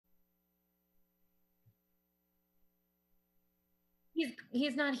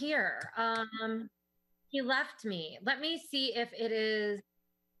He's not here. He left me. Let me see if it is.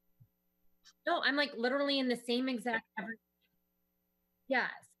 No, I'm like literally in the same exact yes,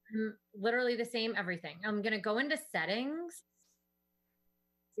 I'm literally the same everything. I'm gonna go into settings,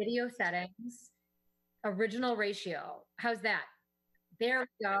 video settings, original ratio. How's that? There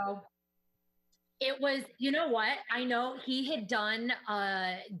we go. It was, you know what? I know he had done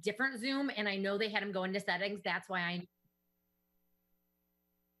a different Zoom and I know they had him go into settings. That's why I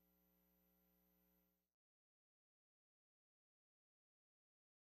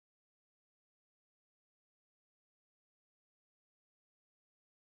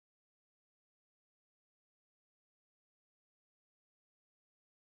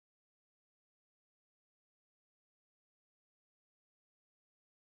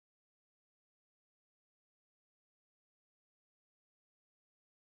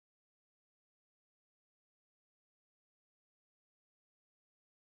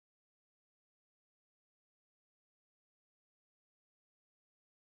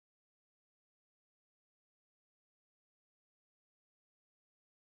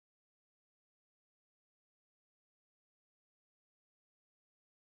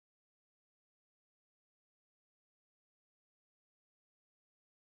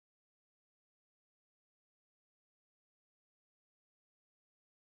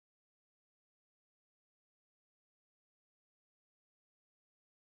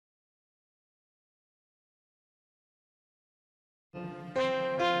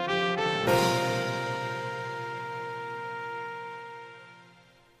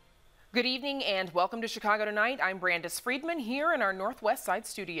Good evening and welcome to Chicago Tonight. I'm Brandis Friedman here in our Northwest Side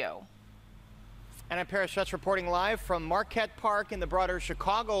studio. And I'm Schutz reporting live from Marquette Park in the broader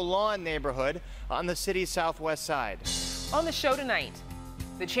Chicago Lawn neighborhood on the city's southwest side. On the show tonight,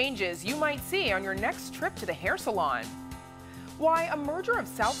 the changes you might see on your next trip to the hair salon. Why a merger of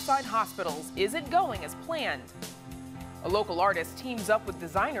Southside hospitals isn't going as planned. A local artist teams up with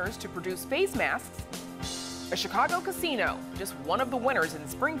designers to produce face masks. A Chicago casino, just one of the winners in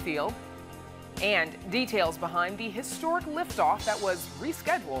Springfield. And details behind the historic liftoff that was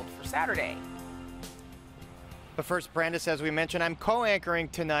rescheduled for Saturday. But first, Brandis, as we mentioned, I'm co-anchoring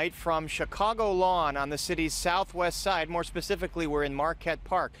tonight from Chicago Lawn on the city's southwest side. More specifically, we're in Marquette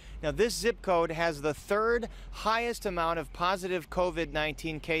Park. Now, this zip code has the third highest amount of positive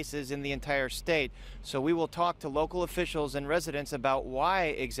COVID-19 cases in the entire state. So we will talk to local officials and residents about why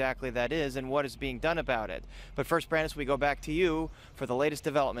exactly that is and what is being done about it. But first, Brandis, we go back to you for the latest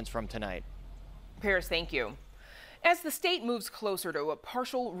developments from tonight. Paris, thank you. As the state moves closer to a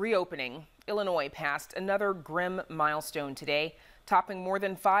partial reopening, Illinois passed another grim milestone today, topping more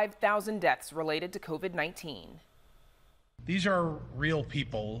than 5,000 deaths related to COVID-19. These are real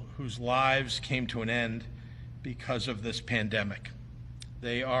people whose lives came to an end because of this pandemic.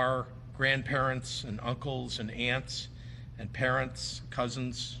 They are grandparents and uncles and aunts and parents,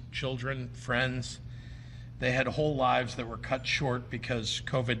 cousins, children, friends. They had whole lives that were cut short because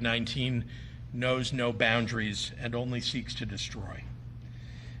COVID-19 knows no boundaries and only seeks to destroy.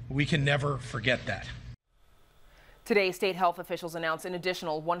 We can never forget that. Today, state health officials announced an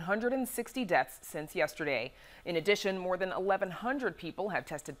additional 160 deaths since yesterday. In addition, more than 1,100 people have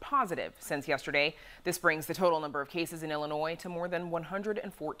tested positive since yesterday. This brings the total number of cases in Illinois to more than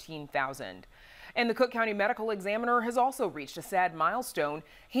 114,000. And the Cook County Medical Examiner has also reached a sad milestone,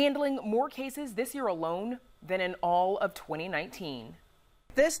 handling more cases this year alone than in all of 2019.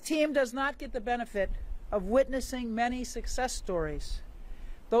 This team does not get the benefit of witnessing many success stories.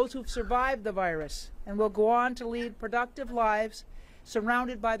 Those who've survived the virus and will go on to lead productive lives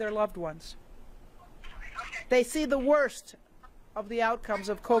surrounded by their loved ones. They see the worst of the outcomes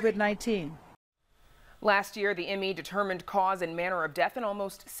of COVID-19. Last year, the ME determined cause and manner of death in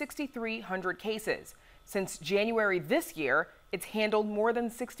almost 6,300 cases. Since January this year, it's handled more than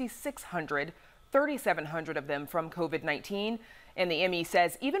 6,600, 3,700 of them from COVID-19. And the ME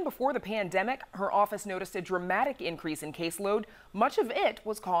says even before the pandemic, her office noticed a dramatic increase in caseload. Much of it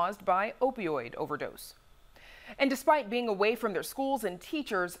was caused by opioid overdose. And despite being away from their schools and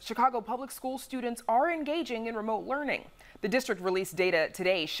teachers, Chicago public school students are engaging in remote learning. The district released data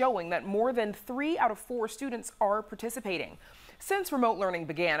today showing that more than 3 out of 4 students are participating. Since remote learning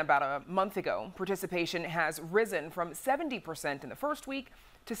began about a month ago, participation has risen from 70% in the first week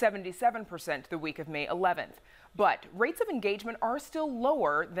to 77% the week of May 11th. But rates of engagement are still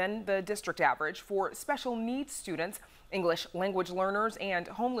lower than the district average for special needs students, English language learners, and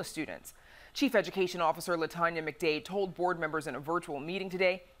homeless students. Chief Education Officer Latanya McDade told board members in a virtual meeting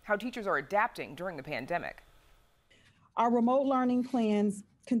today how teachers are adapting during the pandemic. Our remote learning plans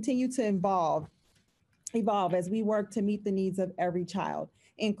continue to evolve evolve as we work to meet the needs of every child,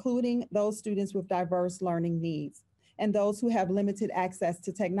 including those students with diverse learning needs and those who have limited access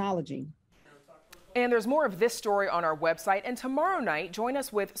to technology. And there's more of this story on our website. And tomorrow night, join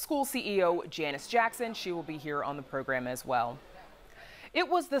us with school CEO Janice Jackson. She will be here on the program as well. It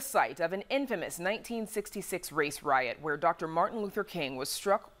was the site of an infamous 1966 race riot where Dr. Martin Luther King was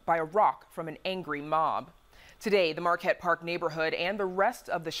struck by a rock from an angry mob. Today, the Marquette Park neighborhood and the rest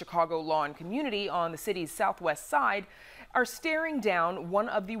of the Chicago Lawn community on the city's southwest side are staring down one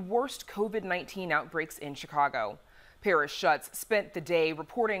of the worst COVID-19 outbreaks in Chicago. Paris Schutz spent the day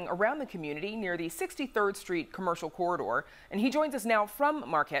reporting around the community near the 63rd Street commercial corridor, and he joins us now from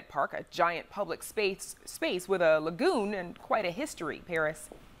Marquette Park, a giant public space with a lagoon and quite a history. Paris.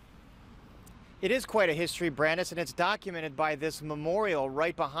 It is quite a history, Brandis, and it's documented by this memorial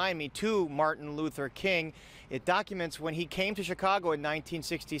right behind me to Martin Luther King. It documents when he came to Chicago in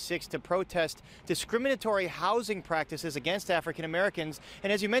 1966 to protest discriminatory housing practices against African Americans.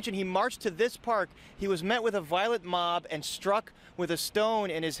 And as you mentioned, he marched to this park. He was met with a violent mob and struck with a stone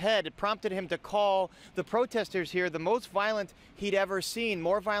in his head. It prompted him to call the protesters here the most violent he'd ever seen,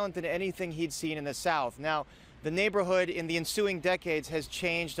 more violent than anything he'd seen in the South. Now, the neighborhood in the ensuing decades has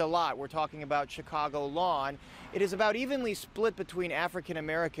changed a lot. We're talking about Chicago Lawn. It is about evenly split between African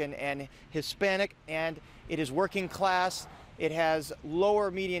American and Hispanic, and it is working class. It has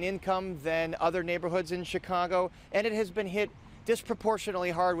lower median income than other neighborhoods in Chicago, and it has been hit disproportionately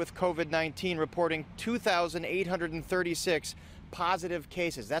hard with COVID-19, reporting 2,836 positive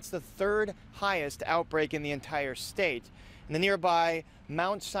cases. That's the third highest outbreak in the entire state. And the nearby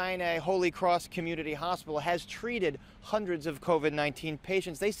Mount Sinai Holy Cross Community Hospital has treated hundreds of COVID-19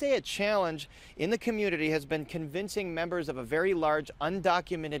 patients. They say a challenge in the community has been convincing members of a very large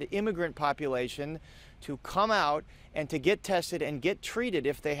undocumented immigrant population to come out and to get tested and get treated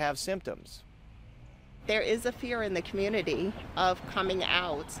if they have symptoms. There is a fear in the community of coming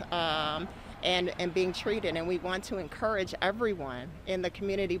out and being treated, and we want to encourage everyone in the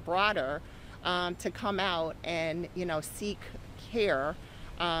community broader to come out and, seek care.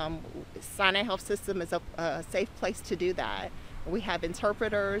 Sinai Health System is a safe place to do that. We have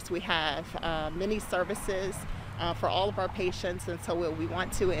interpreters, we have many services for all of our patients, and so we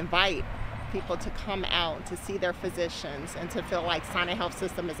want to invite people to come out to see their physicians and to feel like Sinai Health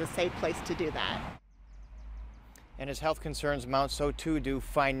System is a safe place to do that. And as health concerns mount, so too do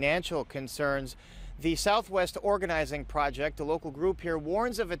financial concerns. The Southwest Organizing Project, a local group here,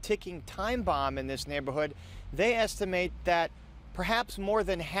 warns of a ticking time bomb in this neighborhood. They estimate that perhaps more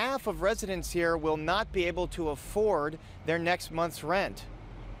than half of residents here will not be able to afford their next month's rent.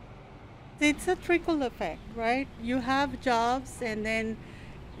 It's a trickle effect, right? You have jobs and then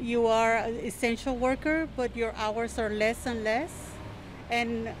you are an essential worker, but your hours are less and less.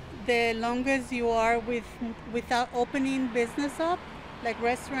 And the longest you are without opening business up, like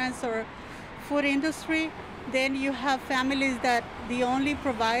restaurants or food industry, then you have families that the only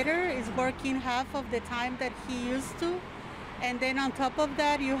provider is working half of the time that he used to. And then on top of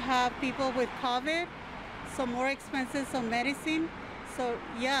that, you have people with COVID, so more expenses on medicine. So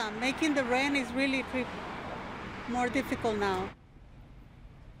yeah, making the rent is really more difficult now.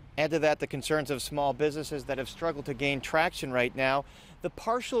 Add to that the concerns of small businesses that have struggled to gain traction right now. The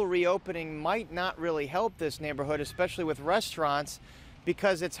partial reopening might not really help this neighborhood, especially with restaurants,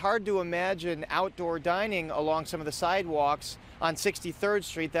 because it's hard to imagine outdoor dining along some of the sidewalks on 63rd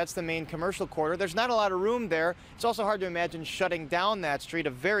Street. That's the main commercial corridor. There's not a lot of room there. It's also hard to imagine shutting down that street,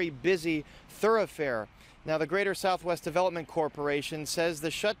 a very busy thoroughfare. Now, the Greater Southwest Development Corporation says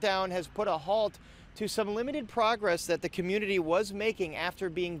the shutdown has put a halt to some limited progress that the community was making after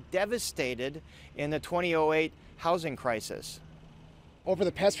being devastated in the 2008 housing crisis. Over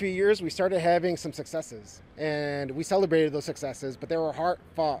the past few years, we started having some successes, and we celebrated those successes, but there were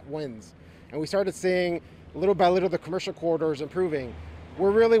hard-fought wins. And we started seeing, little by little, the commercial corridors improving.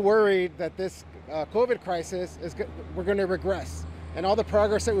 We're really worried that this COVID crisis, we're going to regress. And all the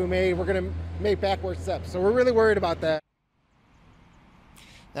progress that we made, we're going to make backward steps. So we're really worried about that.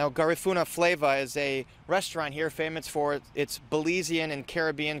 Now, Garifuna Flava is a restaurant here famous for its Belizean and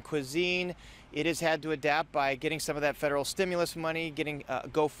Caribbean cuisine. It has had to adapt by getting some of that federal stimulus money, getting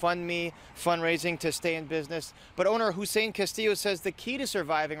GoFundMe fundraising to stay in business. But owner Hussein Castillo says the key to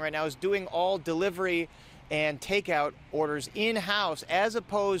surviving right now is doing all delivery and takeout orders in-house as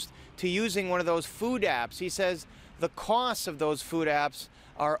opposed to using one of those food apps. He says the costs of those food apps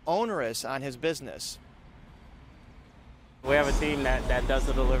are onerous on his business. We have a team that does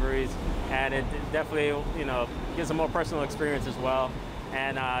the deliveries, and it definitely, gives a more personal experience as well.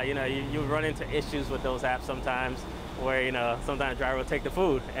 And, you run into issues with those apps sometimes where, sometimes the driver will take the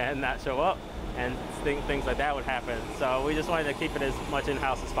food and not show up. and things like that would happen. So we just wanted to keep it as much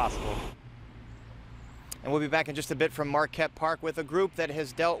in-house as possible. And we'll be back in just a bit from Marquette Park with a group that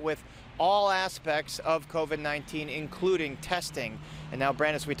has dealt with all aspects of COVID-19, including testing. And now,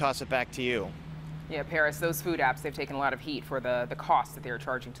 Brandis, we toss it back to you. Yeah, Paris, those food apps, they've taken a lot of heat for the cost that they're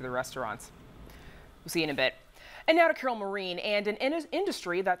charging to the restaurants. We'll see you in a bit. And now to Carol Marine and an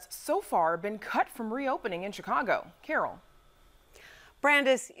industry that's so far been cut from reopening in Chicago. Carol.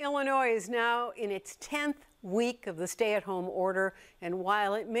 Brandis, Illinois is now in its 10th week of the stay-at-home order, and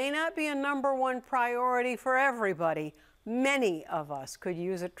while it may not be a #1 priority for everybody, many of us could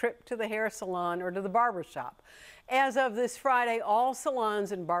use a trip to the hair salon or to the barber shop. As of this Friday, all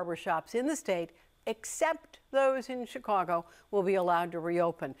salons and barber shops in the state, except those in Chicago, will be allowed to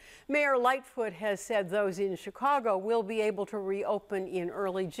reopen. Mayor Lightfoot has said those in Chicago will be able to reopen in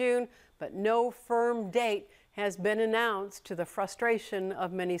early June, but no firm date has been announced, to the frustration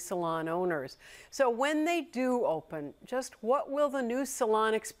of many salon owners. So when they do open, just what will the new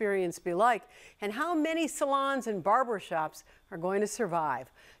salon experience be like, and how many salons and barbershops are going to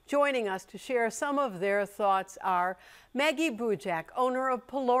survive? Joining us to share some of their thoughts are Maggie Bujak, owner of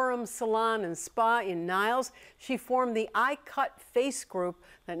Palorum Salon and Spa in Niles. She formed the I Cut Face group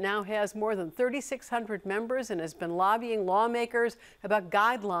that now has more than 3,600 members and has been lobbying lawmakers about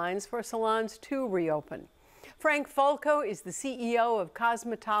guidelines for salons to reopen. Frank Falco is the CEO of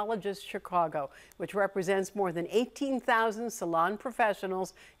Cosmetologists Chicago, which represents more than 18,000 salon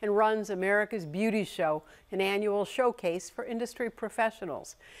professionals and runs America's Beauty Show, an annual showcase for industry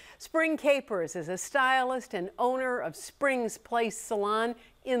professionals. Spring Capers is a stylist and owner of Spring's Place Salon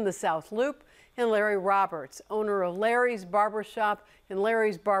in the South Loop. And Larry Roberts, owner of Larry's Barbershop and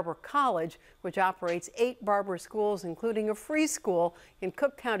Larry's Barber College, which operates 8 barber schools, including a free school in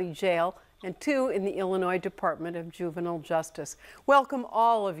Cook County Jail and 2 in the Illinois Department of Juvenile Justice. Welcome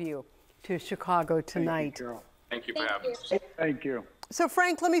all of you to Chicago tonight. Thank you, Carol. Thank you for having us. Thank you. So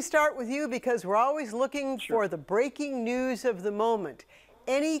Frank, let me start with you because we're always looking for the breaking news of the moment.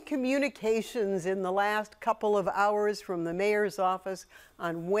 Any communications in the last couple of hours from the mayor's office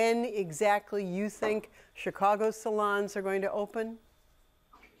on when exactly you think Chicago salons are going to open?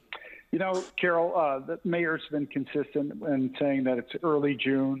 You know, Carol, the mayor's been consistent in saying that it's early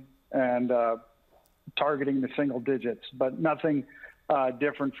June and targeting the single digits, but nothing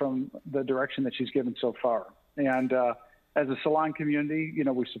different from the direction that she's given so far. And as a salon community, you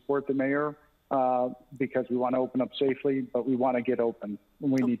know, we support the mayor because we want to open up safely, but we want to get open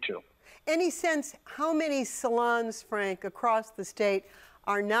when we need to. Any sense how many salons, Frank, across the state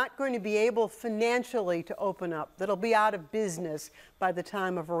are not going to be able financially to open up, that'll be out of business by the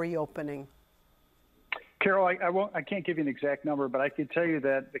time of a reopening? Carol, I can't give you an exact number, but I can tell you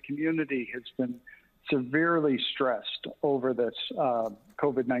that the community has been severely stressed over this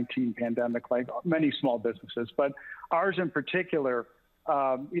COVID-19 pandemic, like many small businesses, but ours in particular.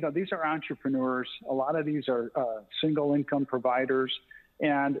 You know, these are entrepreneurs. A lot of these are single income providers,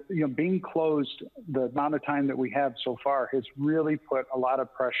 and you know, being closed the amount of time that we have so far has really put a lot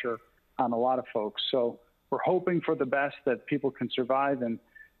of pressure on a lot of folks. So we're hoping for the best, that people can survive. And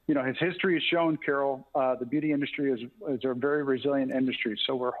you know, as history has shown, Carol, the beauty industry is a very resilient industry.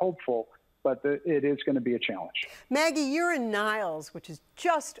 So we're hopeful, but it is going to be a challenge. Maggie, you're in Niles, which is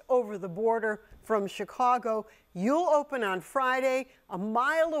just over the border from Chicago. You'll open on Friday, a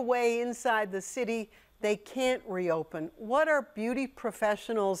mile away inside the city. They can't reopen. What are beauty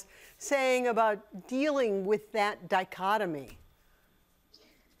professionals saying about dealing with that dichotomy?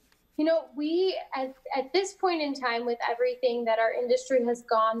 You know, we, at this point in time, with everything that our industry has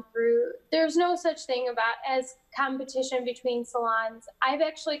gone through, there's no such thing as competition between salons. I've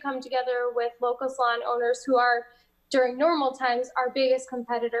actually come together with local salon owners who are, during normal times, our biggest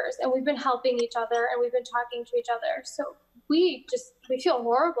competitors, and we've been helping each other and we've been talking to each other. So we feel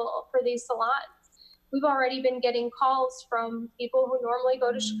horrible for these salons. We've already been getting calls from people who normally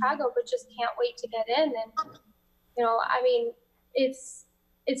go to Chicago but just can't wait to get in. And, you know, I mean, it's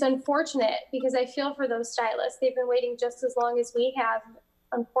unfortunate because I feel for those stylists. They've been waiting just as long as we have.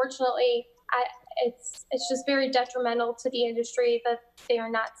 Unfortunately, it's just very detrimental to the industry that they are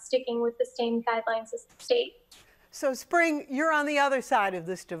not sticking with the same guidelines as the state. So Spring, you're on the other side of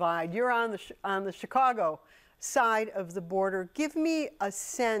this divide. You're on the Chicago side of the border. Give me a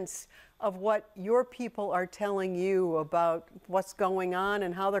sense of what your people are telling you about what's going on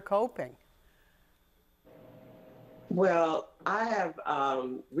and how they're coping. Well, I have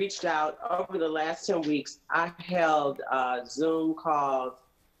reached out over the last 10 weeks. I held Zoom calls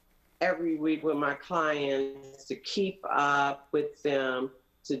every week with my clients to keep up with them,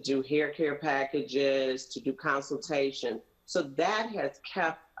 to do hair care packages, to do consultation. So that has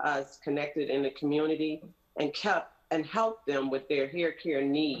kept us connected in the community and helped them with their hair care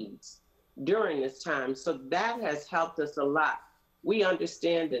needs during this time. So that has helped us a lot. We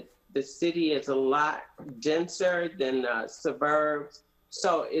understand that the city is a lot denser than suburbs.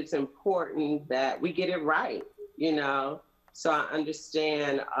 So it's important that we get it right, you know? So I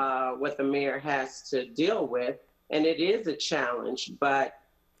understand what the mayor has to deal with, and it is a challenge, but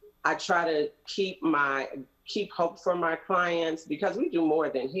I try to keep hope for my clients because we do more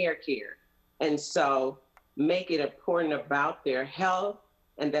than hair care. And so make it important about their health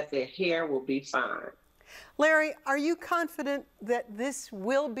and that their hair will be fine. Larry, are you confident that this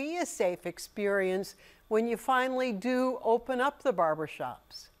will be a safe experience when you finally do open up the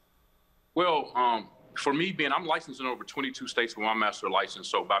barbershops? Well, for me, I'm licensed in over 22 states with my master license.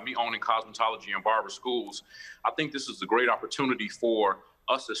 So by me owning cosmetology and barber schools, I think this is a great opportunity for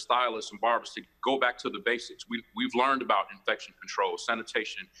us as stylists and barbers to go back to the basics. We've learned about infection control,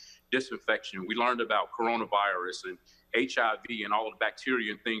 sanitation, disinfection. We learned about coronavirus and HIV and all the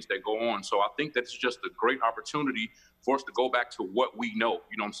bacteria and things that go on. So I think that's just a great opportunity for us to go back to what we know.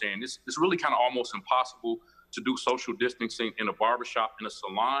 You know what I'm saying? It's really kind of almost impossible to do social distancing in a barbershop, in a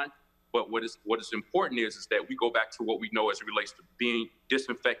salon. But what is important is that we go back to what we know as it relates to being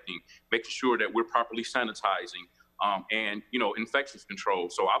disinfecting, making sure that we're properly sanitizing, and, you know, infections control.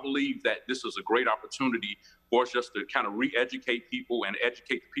 So I believe that this is a great opportunity for us just to kind of re-educate people and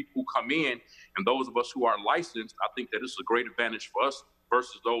educate the people who come in. And those of us who are licensed, I think that this is a great advantage for us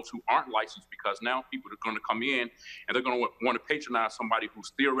versus those who aren't licensed, because now people are going to come in and they're going to want to patronize somebody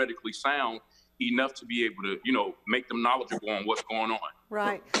who's theoretically sound enough to be able to, you know, make them knowledgeable on what's going on.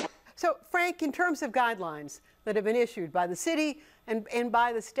 Right. So, Frank, in terms of guidelines that have been issued by the city and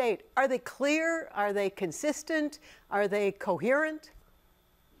by the state, are they clear? Are they consistent? Are they coherent?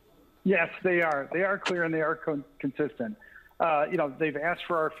 Yes, they are. They are clear and they are consistent. You know, they've asked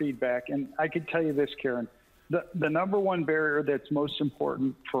for our feedback, and I can tell you this, Karen, the number one barrier that's most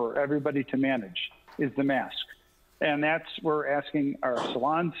important for everybody to manage is the mask. And that's, we're asking our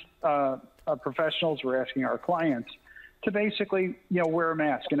salons professionals, we're asking our clients to basically, you know, wear a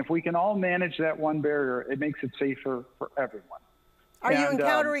mask. And if we can all manage that one barrier, it makes it safer for everyone. Are you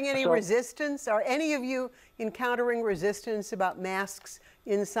encountering any resistance? Are any of you encountering resistance about masks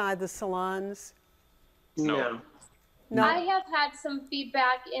inside the salons? No. No. I have had some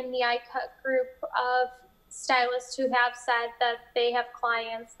feedback in the iCut group of stylists who have said that they have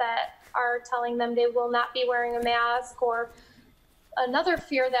clients that are telling them they will not be wearing a mask. Or another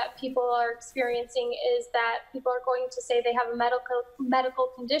fear that people are experiencing is that people are going to say they have a medical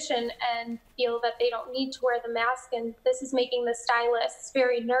condition and feel that they don't need to wear the mask. And this is making the stylists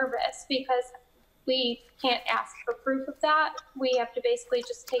very nervous because we can't ask for proof of that. We have to basically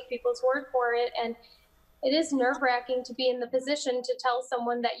just take people's word for it. And it is nerve-wracking to be in the position to tell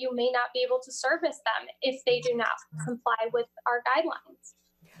someone that you may not be able to service them if they do not comply with our guidelines.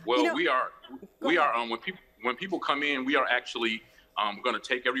 Well, You know, we are when people come in, we are actually going to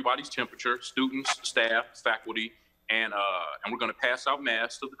take everybody's temperature, students, staff, faculty, and we're going to pass out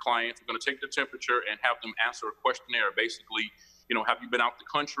masks to the clients. We're going to take their temperature and have them answer a questionnaire. Basically, you know, have you been out the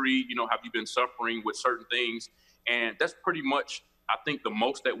country? You know, have you been suffering with certain things? And that's pretty much, I think, the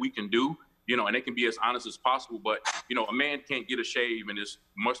most that we can do. You know, and it can be as honest as possible. But, you know, a man can't get a shave and his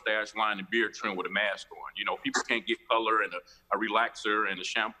mustache line and beard trim with a mask on. You know, people can't get color and a relaxer and a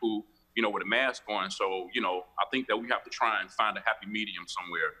shampoo, you know, with a mask on. So, you know, I think that we have to try and find a happy medium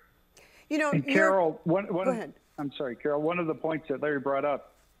somewhere. You know, and Carol, go ahead. I'm sorry, Carol, one of the points that Larry brought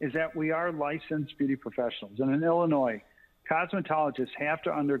up is that we are licensed beauty professionals. And in Illinois, cosmetologists have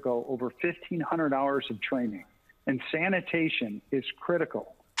to undergo over 1,500 hours of training. And sanitation is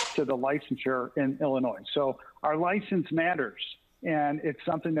critical to the licensure in Illinois. So our license matters, and it's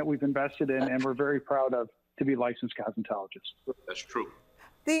something that we've invested in, and we're very proud of to be licensed cosmetologists. That's true.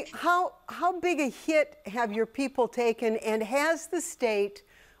 How big a hit have your people taken, and has the state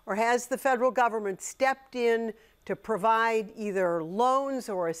or has the federal government stepped in to provide either loans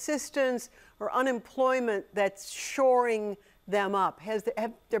or assistance or unemployment that's shoring them up? Have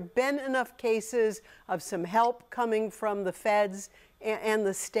there been enough cases of some help coming from the feds and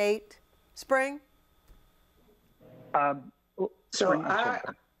the state? Spring? So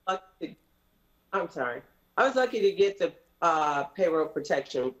I'm sorry. I was lucky to get the payroll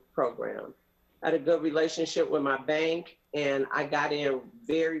protection program. I had a good relationship with my bank, and I got in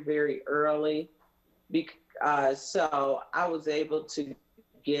very, very early. So I was able to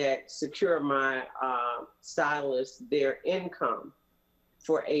secure my stylists their income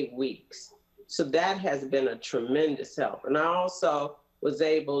for 8 weeks. So that has been a tremendous help. And I also was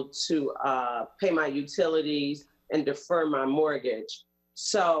able to pay my utilities and defer my mortgage.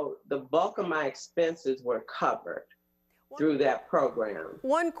 So the bulk of my expenses were covered through that program.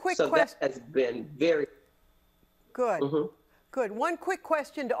 One quick question. So that has been very good. Good. One quick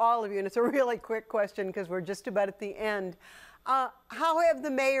question to all of you, and it's a really quick question because we're just about at the end. How have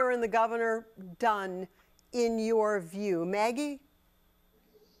the mayor and the governor done in your view? Maggie?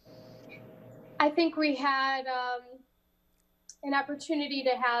 I think we had an opportunity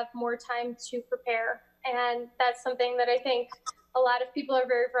to have more time to prepare. And that's something that I think a lot of people are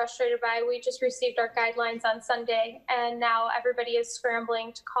very frustrated by. We just received our guidelines on Sunday, and now everybody is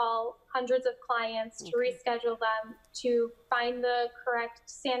scrambling to call hundreds of clients to reschedule them, to find the correct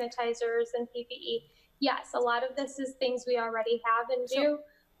sanitizers and PPE. Yes, a lot of this is things we already have and do,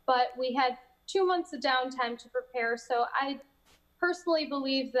 but we had 2 months of downtime to prepare. So I personally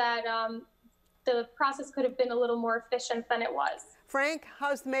believe that the process could have been a little more efficient than it was. Frank,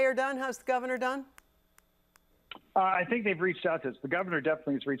 how's the mayor done? How's the governor done? I think they've reached out to us. The governor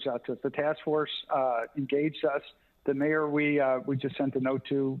definitely has reached out to us. The task force engaged us. The mayor we just sent a note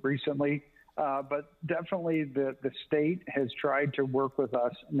to recently. But definitely the state has tried to work with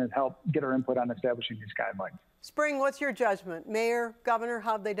us and has helped get our input on establishing these guidelines. Spring, what's your judgment? Mayor, governor,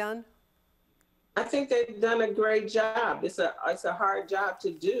 how have they done? I think they've done a great job. It's a hard job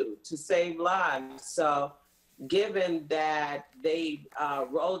to do, to save lives. So given that they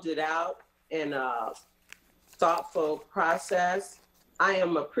rolled it out in a thoughtful process, I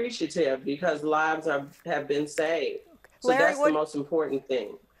am appreciative because lives have been saved. So Larry, that's the most important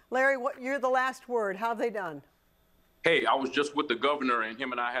thing. Larry, you're the last word. How have they done? Hey, I was just with the governor, and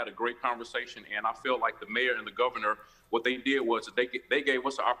him and I had a great conversation, and I feel like the mayor and the governor, what they did was they gave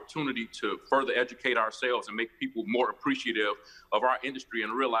us an opportunity to further educate ourselves and make people more appreciative of our industry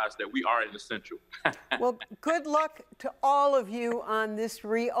and realize that we are an essential. Well, good luck to all of you on this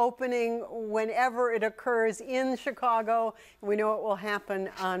reopening whenever it occurs in Chicago. We know it will happen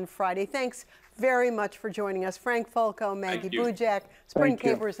on Friday. Thanks very much for joining us. Frank Folco, Maggie Bujak, Spring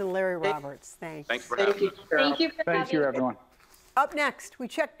Capers, and Larry Roberts. Thanks. Thanks for having us. Thank you for Thank you, everyone. Up next, we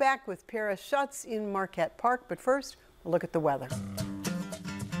check back with Paris Schutz in Marquette Park, but first, we'll look at the weather.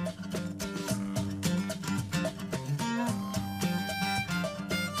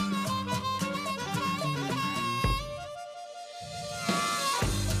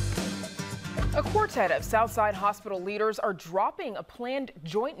 A quartet of Southside Hospital leaders are dropping a planned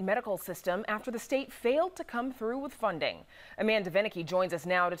joint medical system after the state failed to come through with funding. Amanda Vinicky joins us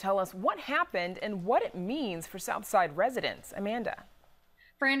now to tell us what happened and what it means for Southside residents. Amanda.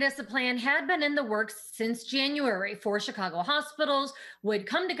 Brandis, the plan had been in the works since January. 4 Chicago hospitals would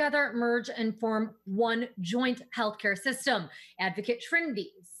come together, merge, and form one joint healthcare system. Advocate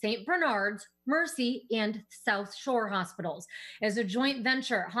Trinity, St. Bernard's, Mercy, and South Shore hospitals. As a joint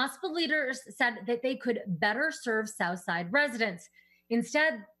venture, hospital leaders said that they could better serve Southside residents.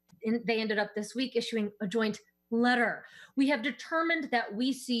 Instead, they ended up this week issuing a joint letter. We have determined that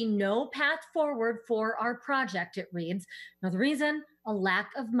we see no path forward for our project, it reads. Now, the reason? A lack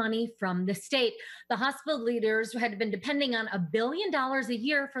of money from the state. The hospital leaders had been depending on $1 billion a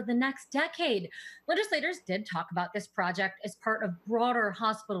year for the next decade. Legislators did talk about this project as part of broader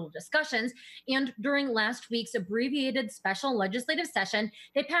hospital discussions, and during last week's abbreviated special legislative session,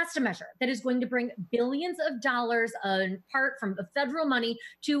 they passed a measure that is going to bring billions of dollars in part from the federal money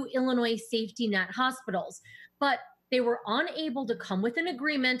to Illinois safety net hospitals. But they were unable to come with an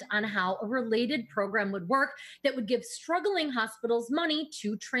agreement on how a related program would work that would give struggling hospitals money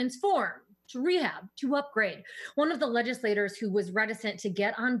to transform, to rehab, to upgrade. One of the legislators who was reticent to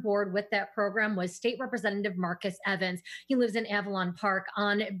get on board with that program was State Representative Marcus Evans. He lives in Avalon Park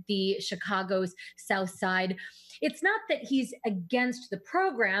on the Chicago's South Side. It's not that he's against the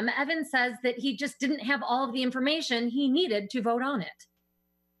program. Evans says that he just didn't have all of the information he needed to vote on it.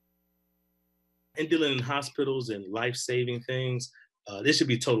 And dealing in hospitals and life-saving things, there should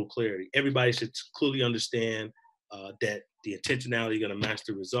be total clarity. Everybody should clearly understand that the intentionality is going to match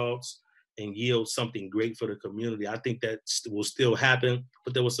the results and yield something great for the community. I think that will still happen,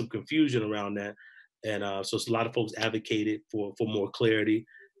 but there was some confusion around that. And so a lot of folks advocated for more clarity.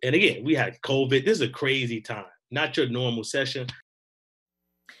 And again, we had COVID. This is a crazy time, not your normal session.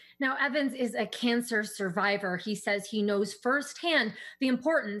 Now, Evans is a cancer survivor. He says he knows firsthand the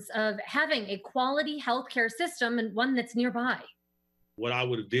importance of having a quality healthcare system and one that's nearby. What I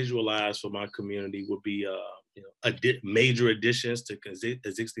would visualize for my community would be major additions to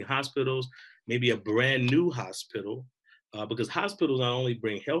existing hospitals, maybe a brand new hospital, because hospitals not only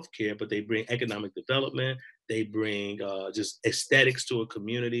bring healthcare, but they bring economic development. They bring just aesthetics to a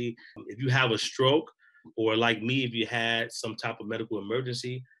community. If you have a stroke, or like me, if you had some type of medical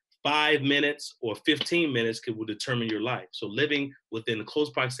emergency, 5 minutes or 15 minutes will determine your life. So living within close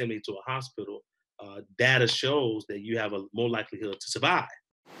proximity to a hospital, data shows that you have a more likelihood to survive.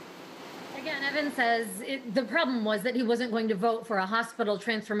 Again, Evan says the problem was that he wasn't going to vote for a hospital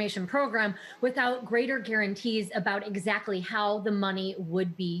transformation program without greater guarantees about exactly how the money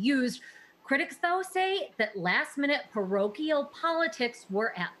would be used. Critics, though, say that last-minute parochial politics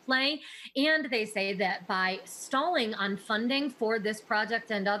were at play, and they say that by stalling on funding for this project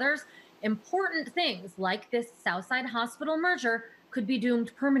and others, important things like this Southside Hospital merger could be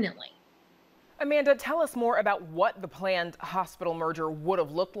doomed permanently. Amanda, tell us more about what the planned hospital merger would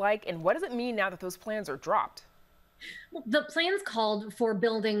have looked like, and what does it mean now that those plans are dropped? The plans called for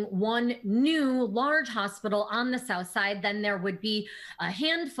building one new large hospital on the south side. Then there would be a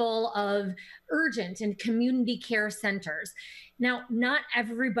handful of urgent and community care centers. Now, not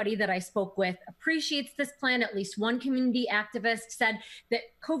everybody that I spoke with appreciates this plan. At least one community activist said that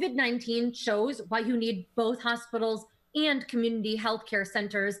COVID-19 shows why you need both hospitals and community health care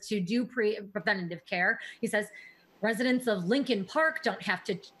centers to do preventative care. He says, residents of Lincoln Park don't have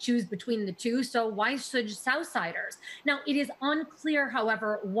to choose between the two, so why should Southsiders? Now, it is unclear,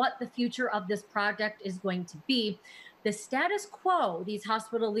 however, what the future of this project is going to be. The status quo, these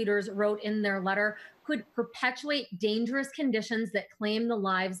hospital leaders wrote in their letter, could perpetuate dangerous conditions that claim the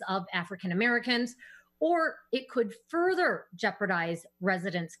lives of African Americans, or it could further jeopardize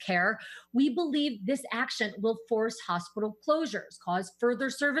residents' care. We believe this action will force hospital closures, cause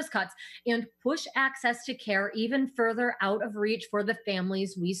further service cuts, and push access to care even further out of reach for the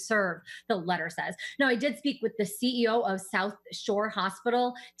families we serve, the letter says. Now, I did speak with the CEO of South Shore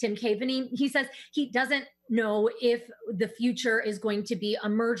Hospital, Tim Caveney. He says he doesn't know if the future is going to be a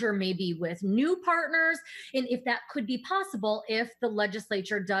merger maybe with new partners, and if that could be possible if the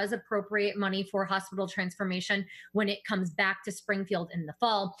legislature does appropriate money for hospital transformation when it comes back to Springfield in the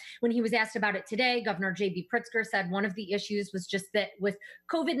fall. When he was asked about it today, Governor J.B. Pritzker said one of the issues was just that with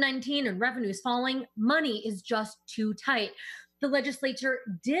COVID-19 and revenues falling, money is just too tight. The legislature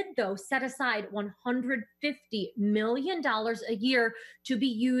did, though, set aside $150 million a year to be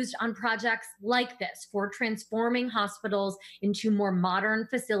used on projects like this for transforming hospitals into more modern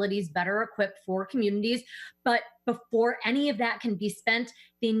facilities, better equipped for communities. But before any of that can be spent,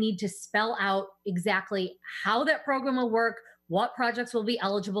 they need to spell out exactly how that program will work, what projects will be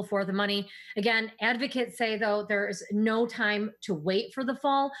eligible for the money. Again, advocates say, though, there is no time to wait for the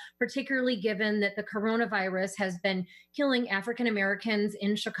fall, particularly given that the coronavirus has been killing African Americans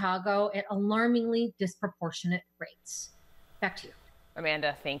in Chicago at alarmingly disproportionate rates. Back to you.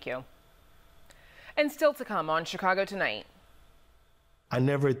 Amanda, thank you. And still to come on Chicago Tonight. I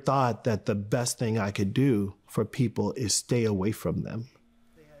never thought that the best thing I could do for people is stay away from them.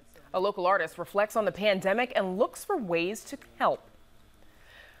 A local artist reflects on the pandemic and looks for ways to help.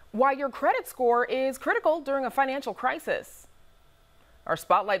 Why your credit score is critical during a financial crisis. Our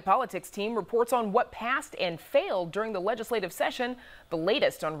Spotlight Politics team reports on what passed and failed during the legislative session, the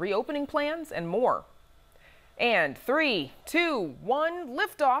latest on reopening plans, and more. And 3, 2, 1,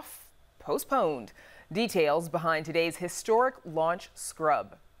 liftoff postponed. Details behind today's historic launch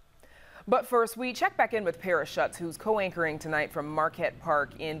scrub. But first, we check back in with Paris Schutz, who's co-anchoring tonight from Marquette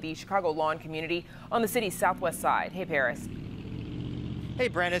Park in the Chicago lawn community on the city's southwest side. Hey, Paris. Hey,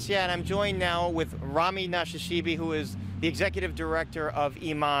 Brandis. Yeah, and I'm joined now with Rami Nashashibi, who is the executive director of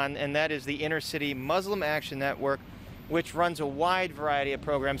Iman, and that is the Inner City Muslim Action Network, which runs a wide variety of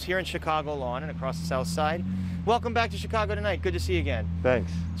programs here in Chicago lawn and across the south side. Welcome back to Chicago Tonight. Good to see you again.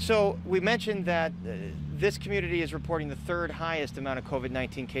 Thanks. So we mentioned that this community is reporting the third highest amount of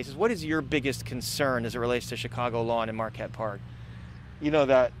COVID-19 cases. What is your biggest concern as it relates to Chicago lawn and Marquette Park? You know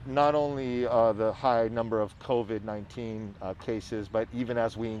that not only the high number of COVID-19 cases, but even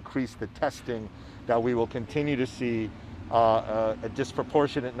as we increase the testing, that we will continue to see a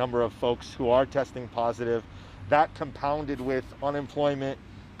disproportionate number of folks who are testing positive. That compounded with unemployment,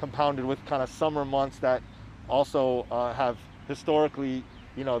 compounded with kind of summer months that also have historically,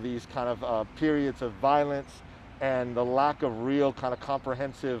 you know, these kind of periods of violence and the lack of real kind of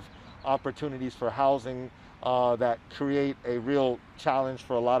comprehensive opportunities for housing that create a real challenge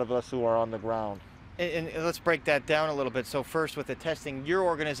for a lot of us who are on the ground. And let's break that down a little bit. So first, with the testing, your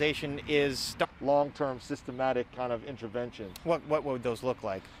organization is long-term systematic kind of interventions. What would those look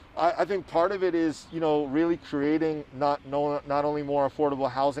like? I think part of it is, you know, really creating not only more affordable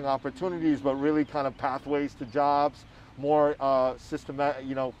housing opportunities, but really kind of pathways to jobs, more systematic,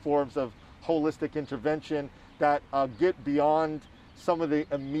 you know, forms of holistic intervention that get beyond some of the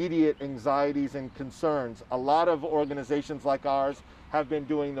immediate anxieties and concerns. A lot of organizations like ours have been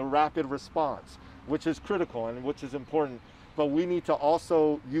doing the rapid response, which is critical and which is important. but we need to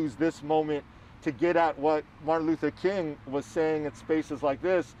also use this moment to get at what Martin Luther King was saying in spaces like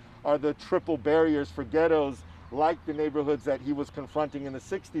this are the triple barriers for ghettos, like the neighborhoods that he was confronting in the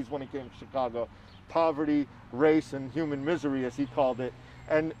 60s when he came to Chicago: poverty, race, and human misery, as he called it.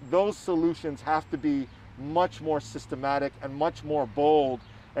 And those solutions have to be much more systematic and much more bold,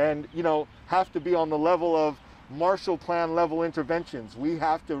 and have to be on the level of Marshall Plan level interventions. We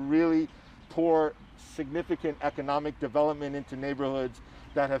have to really pour significant economic development into neighborhoods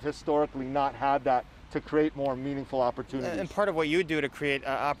that have historically not had that, to create more meaningful opportunities. And part of what you do to create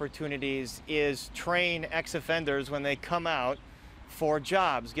opportunities is train ex-offenders when they come out for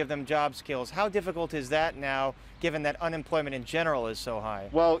jobs, give them job skills. How difficult is that now, given that unemployment in general is so high?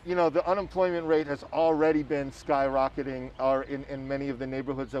 Well, the unemployment rate has already been skyrocketing in many of the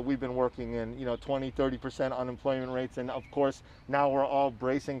neighborhoods that we've been working in, 20, 30% unemployment rates. And of course, now we're all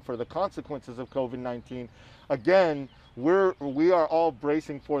bracing for the consequences of COVID-19. Again, we are all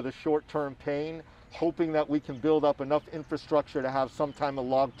bracing for the short-term pain, hoping that we can build up enough infrastructure to have some time of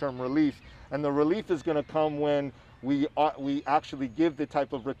long-term relief. And the relief is going to come when we actually give the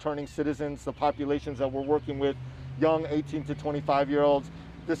type of returning citizens, the populations that we're working with, young 18 to 25-year-olds,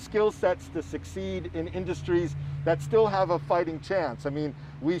 the skill sets to succeed in industries that still have a fighting chance. I mean,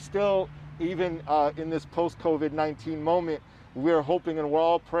 we still, even in this post-COVID-19 moment, we're hoping and we're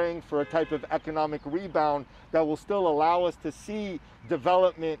all praying for a type of economic rebound that will still allow us to see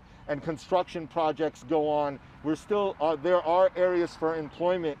development and construction projects go on. We're still, there are areas for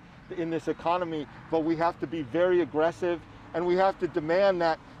employment in this economy, but we have to be very aggressive, and we have to demand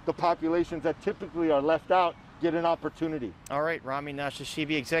that the populations that typically are left out get an opportunity. All right, Rami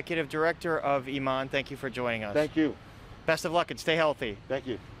Nashashibi, Executive Director of Iman, thank you for joining us. Thank you. Best of luck and stay healthy. Thank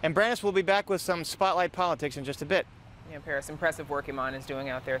you. And Brandis will be back with some Spotlight Politics in just a bit. Yeah, Paris, impressive work Iman is doing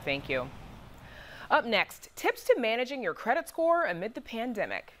out there. Thank you. Up next, tips to managing your credit score amid the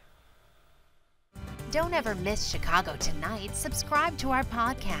pandemic. Don't ever miss Chicago Tonight. Subscribe to our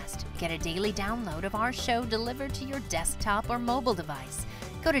podcast. Get a daily download of our show delivered to your desktop or mobile device.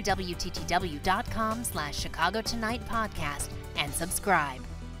 Go to WTTW.com/Chicago Tonight podcast and subscribe.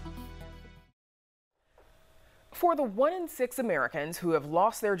 For the 1 in 6 Americans who have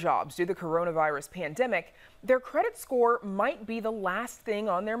lost their jobs due to the coronavirus pandemic, their credit score might be the last thing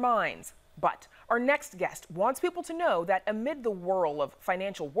on their minds. But our next guest wants people to know that amid the whirl of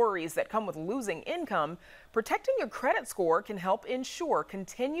financial worries that come with losing income, protecting your credit score can help ensure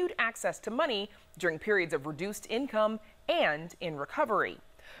continued access to money during periods of reduced income and in recovery.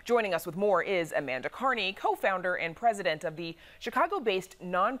 Joining us with more is Amanda Carney, co-founder and president of the Chicago-based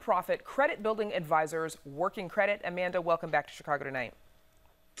nonprofit Credit Building Advisors Working Credit. Amanda, welcome back to Chicago Tonight.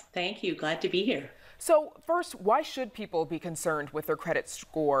 Thank you. Glad to be here. So first, why should people be concerned with their credit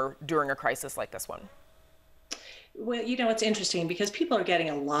score during a crisis like this one? Well, it's interesting because people are getting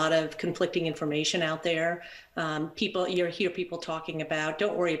a lot of conflicting information out there. You hear people talking about,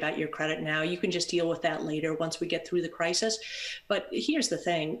 don't worry about your credit now. You can just deal with that later once we get through the crisis. But here's the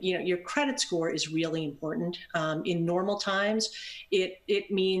thing, your credit score is really important. In normal times, it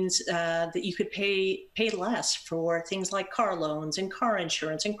means that you could pay less for things like car loans and car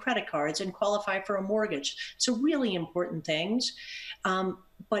insurance and credit cards and qualify for a mortgage. So really important things.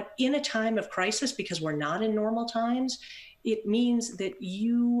 But in a time of crisis, because we're not in normal times, it means that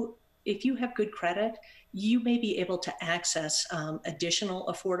if you have good credit, you may be able to access additional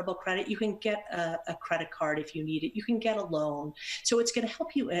affordable credit. You can get a credit card if you need it. You can get a loan. So it's going to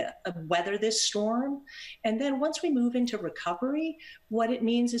help you weather this storm. And then once we move into recovery, what it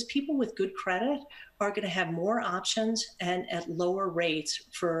means is people with good credit are going to have more options and at lower rates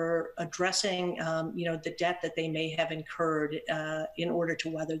for addressing, the debt that they may have incurred in order to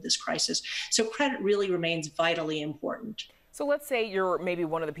weather this crisis. So credit really remains vitally important. So let's say you're maybe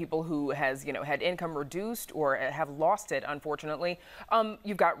one of the people who has, had income reduced or have lost it, unfortunately.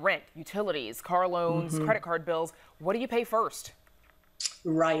 You've got rent, utilities, car loans, credit card bills. What do you pay first?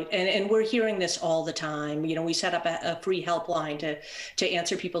 Right. And we're hearing this all the time. We set up a free helpline to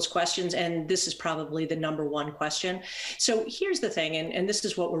answer people's questions. And this is probably the number one question. So here's the thing, and this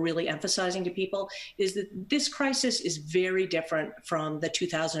is what we're really emphasizing to people, is that this crisis is very different from the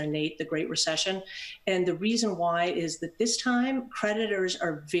 2008, the Great Recession. And the reason why is that this time creditors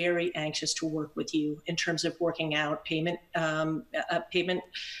are very anxious to work with you in terms of working out payment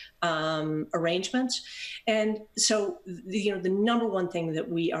arrangements. And so, the number one thing that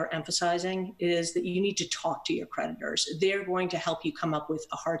we are emphasizing is that you need to talk to your creditors. They're going to help you come up with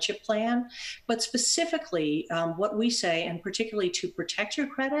a hardship plan. But specifically, what we say, and particularly to protect your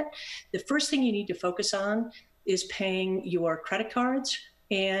credit, the first thing you need to focus on is paying your credit cards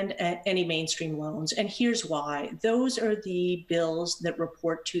and any mainstream loans. And here's why. Those are the bills that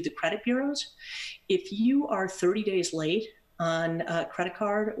report to the credit bureaus. If you are 30 days late on a credit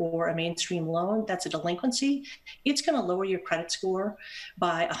card or a mainstream loan, that's a delinquency. It's going to lower your credit score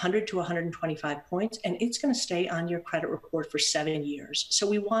by 100 to 125 points, and it's going to stay on your credit report for 7 years. So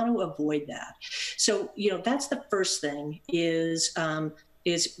we want to avoid that. So, that's the first thing is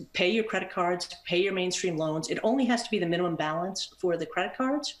pay your credit cards, pay your mainstream loans. It only has to be the minimum balance for the credit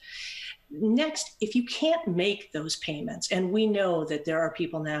cards. Next, if you can't make those payments, and we know that there are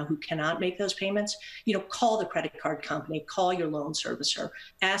people now who cannot make those payments, call the credit card company, call your loan servicer,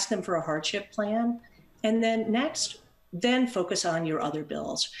 ask them for a hardship plan. And then next, then focus on your other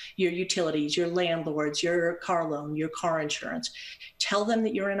bills, your utilities, your landlords, your car loan, your car insurance. Tell them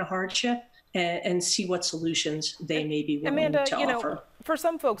that you're in a hardship and see what solutions they may be willing to offer. For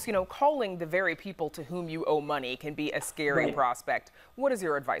some folks, calling the very people to whom you owe money can be a scary prospect. What is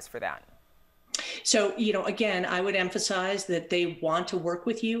your advice for that? So, again, I would emphasize that they want to work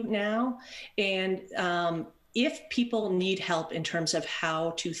with you now. And if people need help in terms of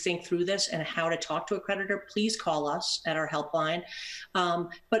how to think through this and how to talk to a creditor, please call us at our helpline.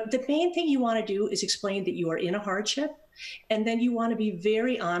 But the main thing you want to do is explain that you are in a hardship. And then you want to be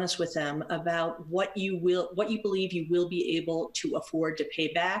very honest with them about what you believe you will be able to afford to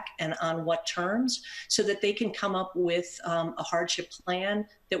pay back and on what terms, so that they can come up with a hardship plan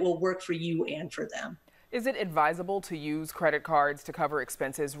that will work for you and for them. Is it advisable to use credit cards to cover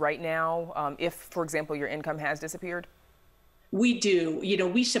expenses right now if, for example, your income has disappeared? We do.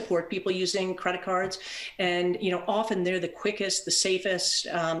 We support people using credit cards, and, often they're the quickest, the safest,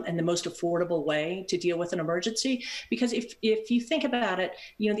 and the most affordable way to deal with an emergency. Because if you think about it,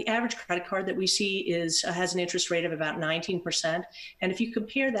 the average credit card that we see has an interest rate of about 19%. And if you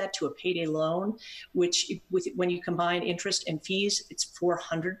compare that to a payday loan, which when you combine interest and fees, it's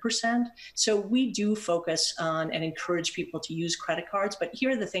 400%. So we do focus on and encourage people to use credit cards. But here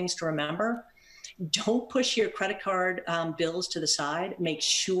are the things to remember. Don't push your credit card bills to the side. Make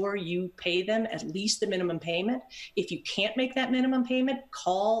sure you pay them at least the minimum payment. If you can't make that minimum payment,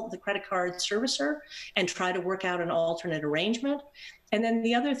 call the credit card servicer and try to work out an alternate arrangement. And then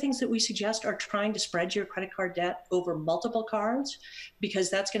the other things that we suggest are trying to spread your credit card debt over multiple cards, because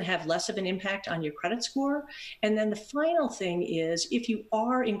that's going to have less of an impact on your credit score. And then the final thing is, if you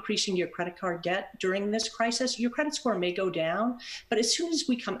are increasing your credit card debt during this crisis, your credit score may go down. But as soon as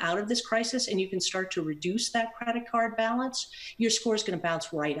we come out of this crisis and you can start to reduce that credit card balance, your score is going to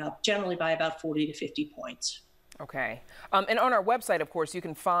bounce right up, generally by about 40 to 50 points. Okay. And on our website, of course, you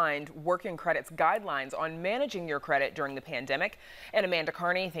can find Working Credit's guidelines on managing your credit during the pandemic. And Amanda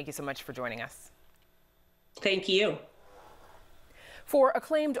Carney, thank you so much for joining us. Thank you. For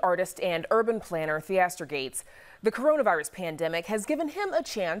acclaimed artist and urban planner Theaster Gates, the coronavirus pandemic has given him a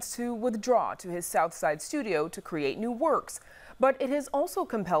chance to withdraw to his Southside studio to create new works. But it has also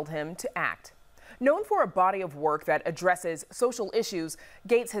compelled him to act. Known for a body of work that addresses social issues,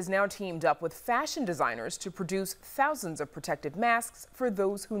 Gates has now teamed up with fashion designers to produce thousands of protective masks for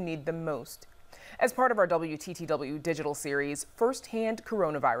those who need them most. As part of our WTTW digital series, Firsthand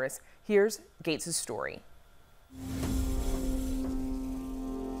Coronavirus, here's Gates' story.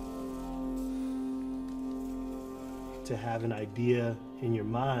 To have an idea in your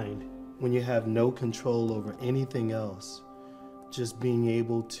mind when you have no control over anything else, just being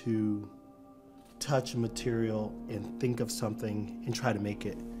able to touch material and think of something and try to make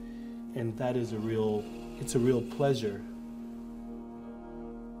it. And that is it's a real pleasure.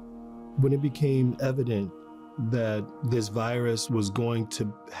 When it became evident that this virus was going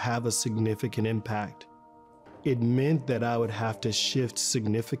to have a significant impact, it meant that I would have to shift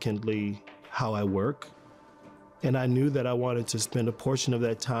significantly how I work. And I knew that I wanted to spend a portion of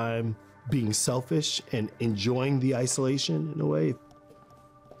that time being selfish and enjoying the isolation in a way.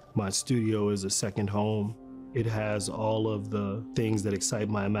 My studio is a second home. It has all of the things that excite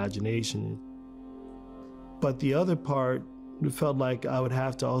my imagination. But the other part, it felt like I would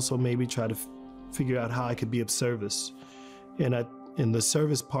have to also maybe try to figure out how I could be of service. And the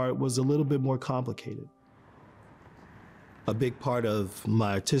service part was a little bit more complicated. A big part of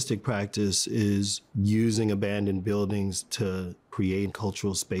my artistic practice is using abandoned buildings to create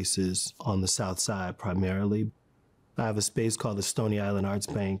cultural spaces on the South Side primarily. I have a space called the Stony Island Arts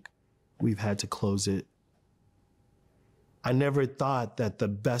Bank. We've had to close it. I never thought that the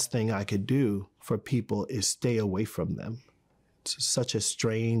best thing I could do for people is stay away from them. It's such a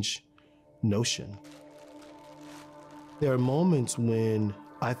strange notion. There are moments when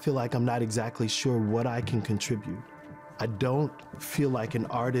I feel like I'm not exactly sure what I can contribute. I don't feel like an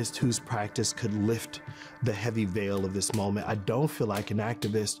artist whose practice could lift the heavy veil of this moment. I don't feel like an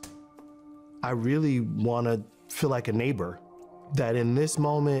activist. I really want to feel like a neighbor. That in this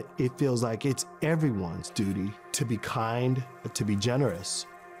moment, it feels like it's everyone's duty to be kind, to be generous.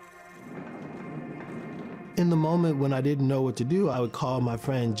 In the moment when I didn't know what to do, I would call my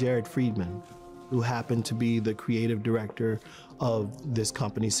friend Jared Friedman, who happened to be the creative director of this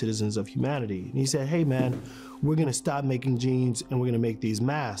company, Citizens of Humanity. And he said, hey man, we're gonna stop making jeans and we're gonna make these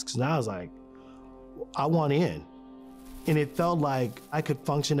masks. And I was like, I want in. And it felt like I could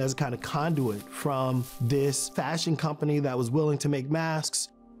function as a kind of conduit from this fashion company that was willing to make masks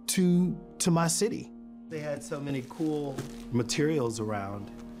to my city. They had so many cool materials around.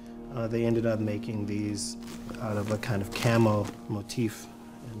 They ended up making these out of a kind of camo motif.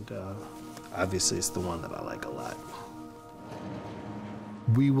 And obviously it's the one that I like a lot.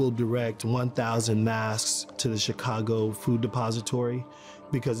 We will direct 1,000 masks to the Chicago Food Depository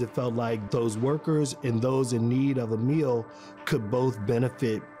because it felt like those workers and those in need of a meal could both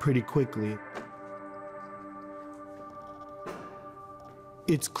benefit pretty quickly.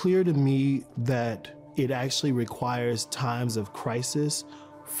 It's clear to me that it actually requires times of crisis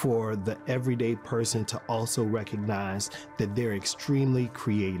for the everyday person to also recognize that they're extremely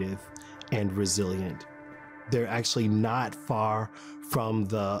creative and resilient. They're actually not far from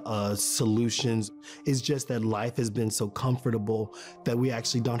the solutions. It's just that life has been so comfortable that we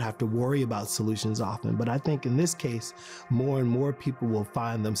actually don't have to worry about solutions often. But I think in this case, more and more people will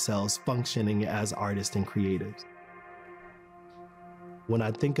find themselves functioning as artists and creatives. When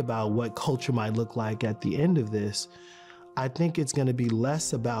I think about what culture might look like at the end of this, I think it's going to be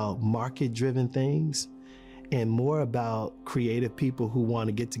less about market-driven things and more about creative people who want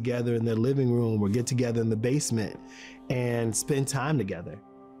to get together in their living room or get together in the basement and spend time together.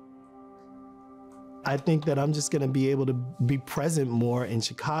 I think that I'm just going to be able to be present more in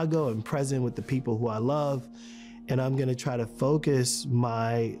Chicago and present with the people who I love. And I'm going to try to focus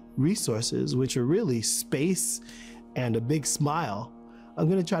my resources, which are really space and a big smile. I'm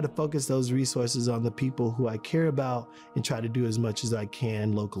going to try to focus those resources on the people who I care about and try to do as much as I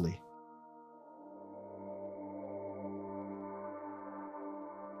can locally.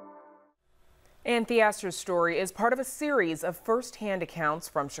 Ann Theaster's story is part of a series of first-hand accounts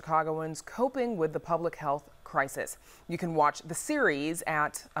from Chicagoans coping with the public health crisis. You can watch the series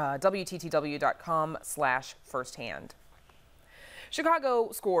at WTTW.com/firsthand.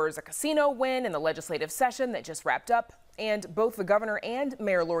 Chicago scores a casino win in the legislative session that just wrapped up, and both the governor and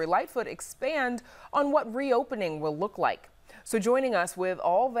Mayor Lori Lightfoot expand on what reopening will look like. So joining us with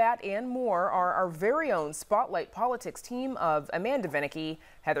all that and more are our very own Spotlight Politics team of Amanda Vinicky,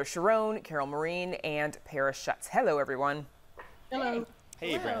 Heather Sharon, Carol Marine, and Paris Schutz. Hello, everyone. Hello.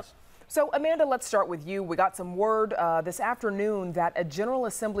 Hey, Paris. So, Amanda, let's start with you. We got some word this afternoon that a General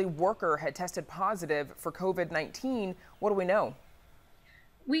Assembly worker had tested positive for COVID-19. What do we know?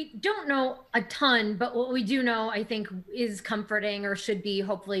 We don't know a ton, but what we do know, I think, is comforting, or should be,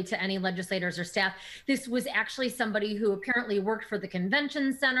 hopefully, to any legislators or staff. This was actually somebody who apparently worked for the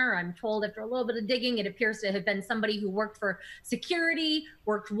convention center. I'm told after a little bit of digging, it appears to have been somebody who worked for security,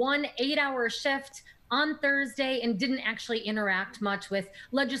 worked one 8-hour shift on Thursday, and didn't actually interact much with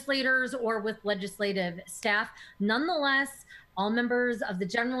legislators or with legislative staff. Nonetheless, all members of the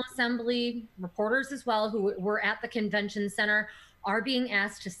General Assembly, reporters as well, who were at the convention center, are being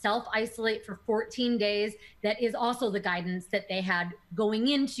asked to self-isolate for 14 days. That is also the guidance that they had going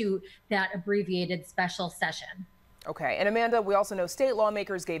into that abbreviated special session. Okay, and Amanda, we also know state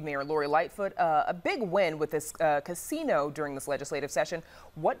lawmakers gave Mayor Lori Lightfoot a big win with this casino during this legislative session.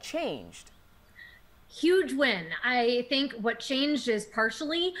 What changed? Huge win. I think what changed is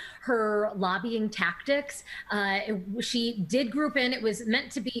partially her lobbying tactics. She did group in. It was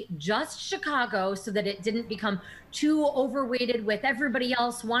meant to be just Chicago so that it didn't become too overweighted with everybody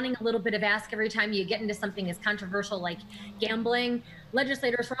else wanting a little bit of ask every time you get into something as controversial like gambling.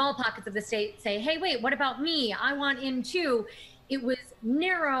 Legislators from all pockets of the state say, hey, wait, what about me? I want in too. It was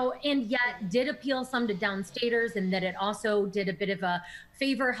narrow and yet did appeal some to downstaters, and that it also did a bit of a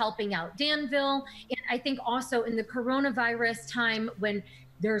favor helping out Danville. And I think also in the coronavirus time, when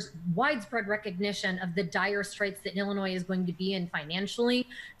there's widespread recognition of the dire straits that Illinois is going to be in financially,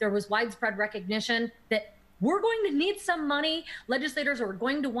 there was widespread recognition that we're going to need some money. Legislators are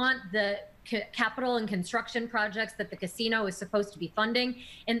going to want the capital and construction projects that the casino is supposed to be funding.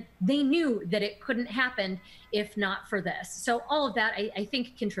 And they knew that it couldn't happen if not for this. So all of that, I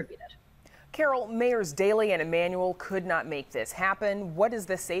think, contributed. Carol, Mayors Daley and Emanuel could not make this happen. What does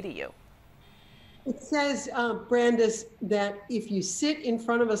this say to you? It says, Brandis, that if you sit in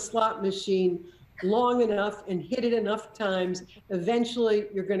front of a slot machine long enough and hit it enough times, eventually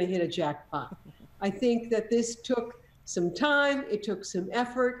you're going to hit a jackpot. I think that this took some time, it took some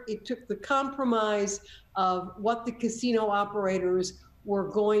effort, it took the compromise of what the casino operators were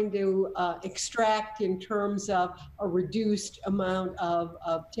going to extract in terms of a reduced amount of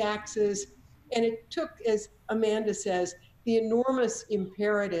taxes. And it took, as Amanda says, the enormous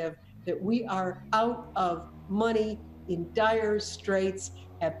imperative that we are out of money, in dire straits,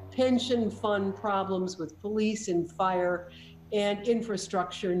 have pension fund problems with police and fire and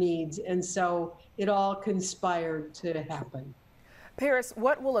infrastructure needs. And so it all conspired to happen. Paris,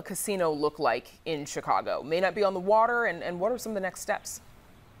 what will a casino look like in Chicago? May not be on the water, and what are some of the next steps?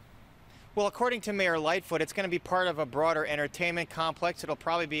 Well, according to Mayor Lightfoot, it's going to be part of a broader entertainment complex. It'll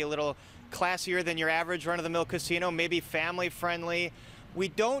probably be a little classier than your average run-of-the-mill casino, maybe family-friendly. We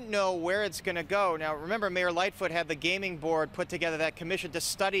don't know where it's going to go. Now, remember, Mayor Lightfoot had the gaming board put together that commission to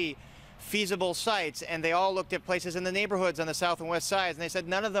study feasible sites, and they all looked at places in the neighborhoods on the south and west sides, and they said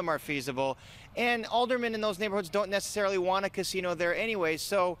none of them are feasible. And aldermen in those neighborhoods don't necessarily want a casino there anyway,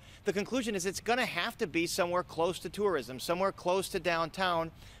 so the conclusion is it's going to have to be somewhere close to tourism, somewhere close to downtown,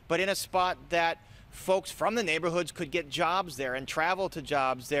 but in a spot that folks from the neighborhoods could get jobs there and travel to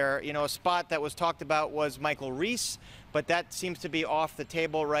jobs there. You know, a spot that was talked about was Michael Reese, but that seems to be off the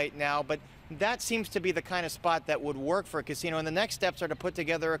table right now. But that seems to be the kind of spot that would work for a casino. And the next steps are to put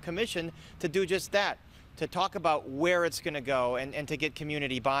together a commission to do just that, to talk about where it's going to go and to get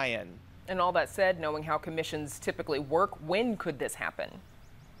community buy-in. And all that said, knowing how commissions typically work, when could this happen?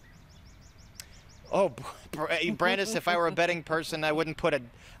 Oh, Brandis, if I were a betting person, I wouldn't put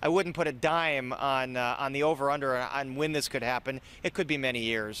a dime on the over/under on when this could happen. It could be many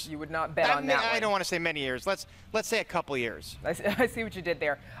years. You would not bet on that one. I don't want to say many years. Let's say a couple years. I see what you did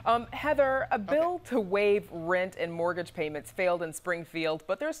there. Heather, a bill to waive rent and mortgage payments failed in Springfield,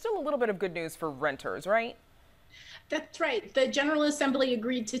 but there's still a little bit of good news for renters, right? That's right. The General Assembly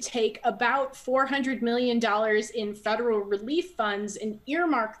agreed to take about $400 million in federal relief funds and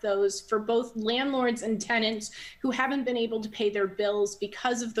earmark those for both landlords and tenants who haven't been able to pay their bills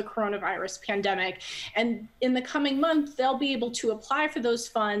because of the coronavirus pandemic. And in the coming month, they'll be able to apply for those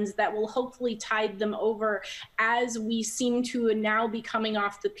funds that will hopefully tide them over as we seem to now be coming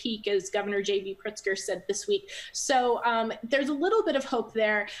off the peak, as Governor J.B. Pritzker said this week. So there's a little bit of hope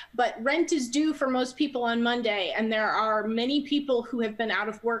there, but rent is due for most people on Monday, and there are many people who have been out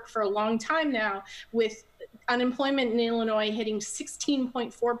of work for a long time now, with unemployment in Illinois hitting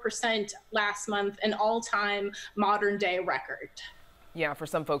 16.4% last month, an all-time modern-day record. Yeah, for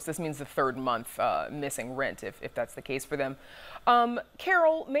some folks, this means the third month missing rent, if that's the case for them.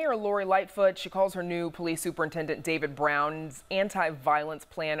 Carol, Mayor Lori Lightfoot, she calls her new police superintendent David Brown's anti-violence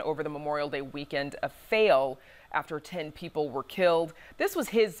plan over the Memorial Day weekend a fail after 10 people were killed. This was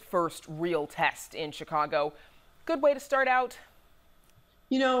his first real test in Chicago. Good way to start out?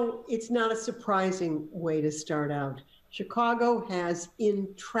 You know, it's not a surprising way to start out. Chicago has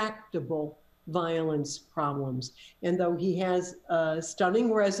intractable violence problems. And though he has a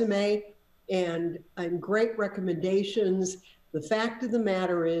stunning resume and great recommendations, the fact of the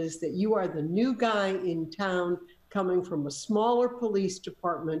matter is that you are the new guy in town coming from a smaller police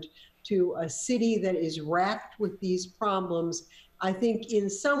department to a city that is racked with these problems. I think in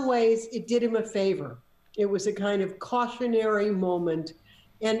some ways it did him a favor. It was a kind of cautionary moment.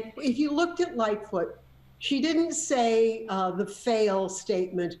 And if you looked at Lightfoot, she didn't say the fail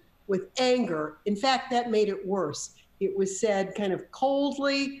statement with anger. In fact, that made it worse. It was said kind of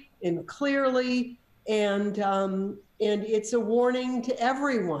coldly and clearly, and it's a warning to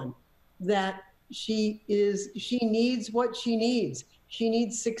everyone that she needs what she needs. She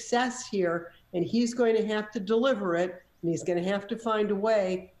needs success here, and he's going to have to deliver it, and he's going to have to find a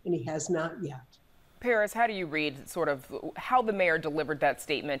way, and he has not yet. Paris, how do you read sort of how the mayor delivered that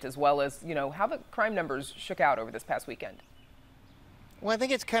statement, as well as, you know, how the crime numbers shook out over this past weekend? Well, I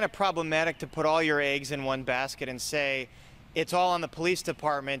think it's kind of problematic to put all your eggs in one basket and say it's all on the police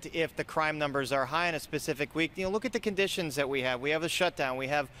department if the crime numbers are high in a specific week. You know, look at the conditions that we have. We have a shutdown. We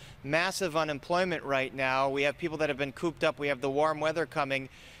have massive unemployment right now. We have people that have been cooped up. We have the warm weather coming.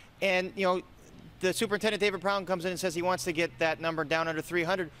 And, you know, the superintendent, David Brown, comes in and says he wants to get that number down under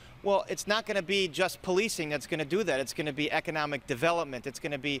 300. Well, it's not going to be just policing that's going to do that. It's going to be economic development. It's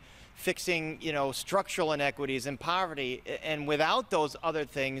going to be fixing, you know, structural inequities and poverty. And without those other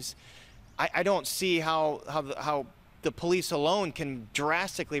things, I don't see how the police alone can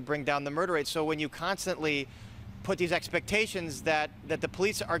drastically bring down the murder rate. So when you constantly put these expectations that the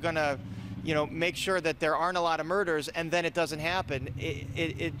police are going to, you know, make sure that there aren't a lot of murders, and then it doesn't happen,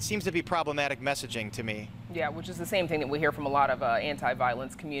 it seems to be problematic messaging to me. Yeah, which is the same thing that we hear from a lot of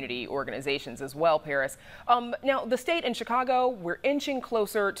anti-violence community organizations as well, Paris. Now, the state and Chicago, we're inching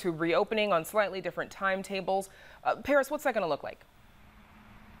closer to reopening on slightly different timetables. Paris, what's that going to look like?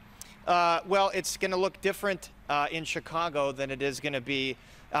 Well, it's going to look different in Chicago than it is going to be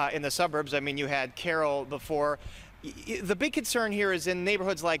in the suburbs. I mean, you had Carol before. The big concern here is in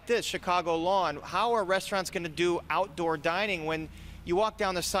neighborhoods like this, Chicago Lawn, how are restaurants going to do outdoor dining when you walk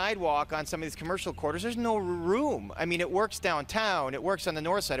down the sidewalk on some of these commercial quarters? There's no room. I mean, it works downtown, it works on the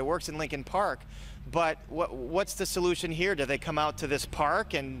north side, it works in Lincoln Park, but what's the solution here? Do they come out to this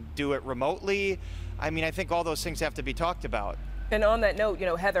park and do it remotely? I mean, I think all those things have to be talked about. And on that note, you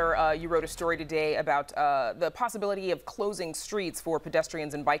know, Heather, you wrote a story today about the possibility of closing streets for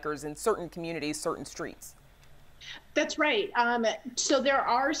pedestrians and bikers in certain communities, certain streets. That's right. So there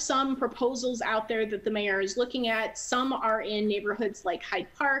are some proposals out there that the mayor is looking at. Some are in neighborhoods like Hyde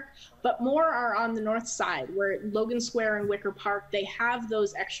Park, but more are on the north side where Logan Square and Wicker Park, they have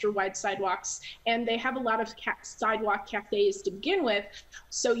those extra wide sidewalks and they have a lot of sidewalk cafes to begin with.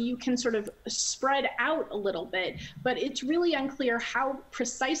 So you can sort of spread out a little bit, but it's really unclear how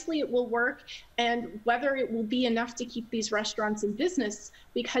precisely it will work and whether it will be enough to keep these restaurants in business,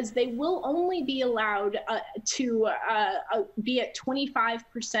 because they will only be allowed to be at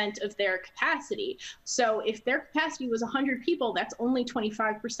 25% of their capacity. So if their capacity was 100 people, that's only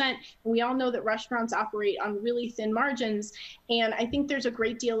 25%. And we all know that restaurants operate on really thin margins. And I think there's a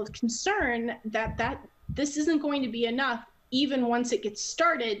great deal of concern that this isn't going to be enough, even once it gets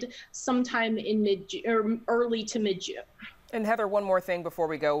started sometime in early to mid-June. And Heather, one more thing before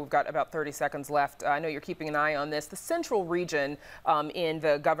we go. We've got about 30 seconds left. I know you're keeping an eye on this. The central region in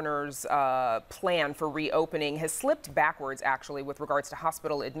the governor's plan for reopening has slipped backwards, actually, with regards to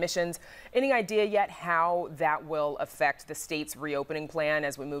hospital admissions. Any idea yet how that will affect the state's reopening plan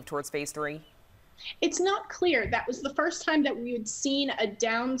as we move towards phase 3? It's not clear. That was the first time that we had seen a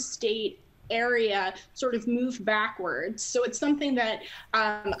downstate area sort of move backwards. So it's something that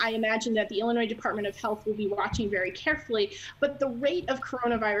I imagine that the Illinois Department of Health will be watching very carefully. But the rate of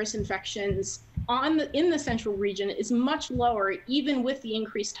coronavirus infections in the central region is much lower, even with the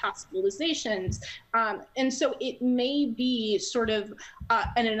increased hospitalizations. And so it may be sort of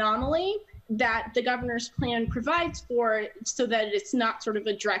an anomaly that the governor's plan provides for, so that it's not sort of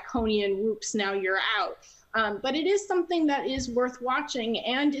a draconian, whoops, now you're out. But it is something that is worth watching,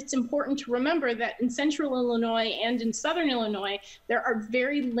 and it's important to remember that in central Illinois and in southern Illinois, there are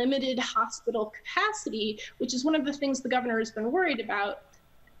very limited hospital capacity, which is one of the things the governor has been worried about,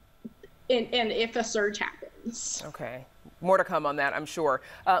 and if a surge happens. Okay. More to come on that, I'm sure.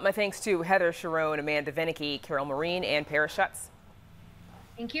 My thanks to Heather Sharon, Amanda Vinicky, Carol Marine, and Paris Schutz.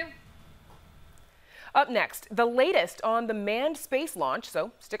 Thank you. Up next, the latest on the manned space launch,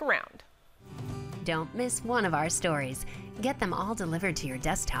 so stick around. Don't miss one of our stories. Get them all delivered to your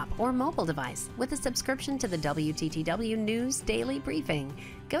desktop or mobile device with a subscription to the WTTW News Daily Briefing.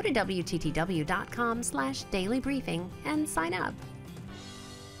 Go to WTTW.com/dailybriefing and sign up.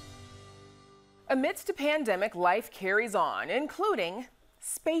 Amidst a pandemic, life carries on, including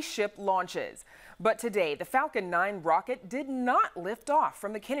spaceship launches. But today, the Falcon 9 rocket did not lift off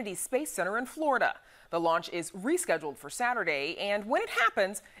from the Kennedy Space Center in Florida. The launch is rescheduled for Saturday, and when it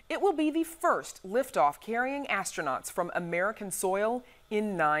happens, it will be the first liftoff carrying astronauts from American soil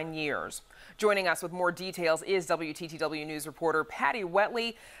in 9 years. Joining us with more details is WTTW News reporter Patty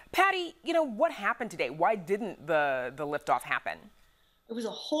Wetley. Patty, you know, what happened today? Why didn't the liftoff happen? It was a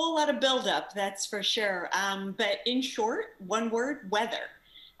whole lot of buildup, that's for sure. But in short, one word, weather.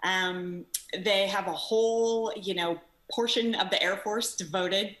 They have a whole, portion of the Air Force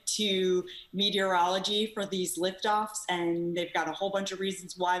devoted to meteorology for these liftoffs, and they've got a whole bunch of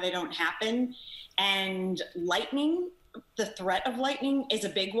reasons why they don't happen. And lightning, the threat of lightning is a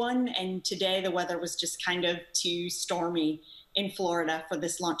big one. And today the weather was just kind of too stormy in Florida for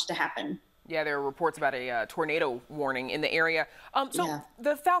this launch to happen. Yeah, there are reports about a tornado warning in the area.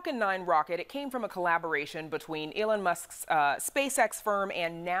 The Falcon 9 rocket, it came from a collaboration between Elon Musk's SpaceX firm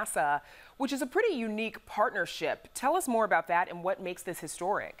and NASA, which is a pretty unique partnership. Tell us more about that and what makes this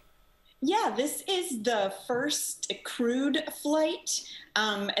historic. Yeah, this is the first crewed flight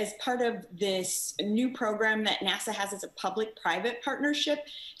as part of this new program that NASA has as a public-private partnership.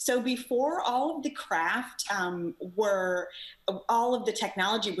 So before, all of the craft all of the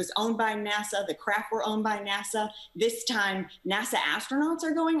technology was owned by NASA, the craft were owned by NASA. This time, NASA astronauts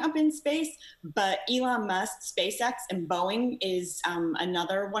are going up in space, but Elon Musk, SpaceX, and Boeing is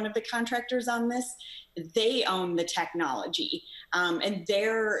another one of the contractors on this. They own the technology. and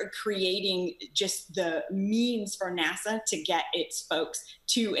they're creating just the means for NASA to get its folks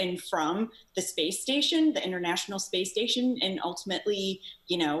to and from the space station, the International Space Station, and ultimately,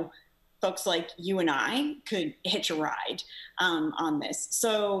 you know, folks like you and I could hitch a ride on this.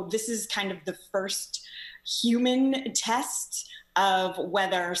 So this is kind of the first human test of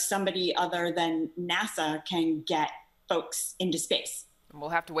whether somebody other than NASA can get folks into space. We'll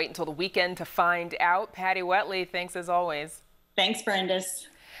have to wait until the weekend to find out. Patty Wetley, thanks as always. Thanks, Brandis.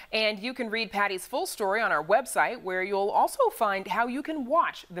 And you can read Patty's full story on our website, where you'll also find how you can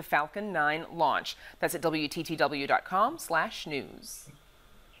watch the Falcon 9 launch. That's at WTTW.com/news.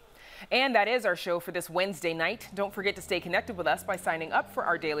 And that is our show for this Wednesday night. Don't forget to stay connected with us by signing up for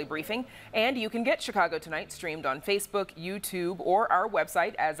our daily briefing. And you can get Chicago Tonight streamed on Facebook, YouTube, or our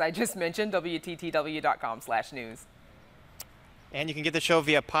website, as I just mentioned, WTTW.com/news. And you can get the show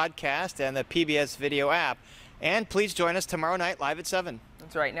via podcast and the PBS video app. And please join us tomorrow night live at 7.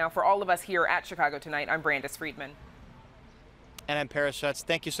 That's right. Now, for all of us here at Chicago Tonight, I'm Brandis Friedman. And I'm Paris Schutz.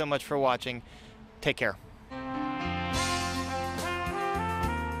 Thank you so much for watching. Take care.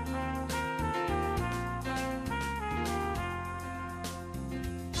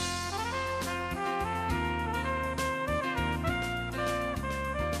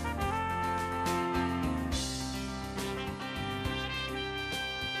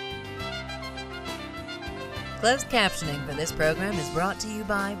 Closed captioning for this program is brought to you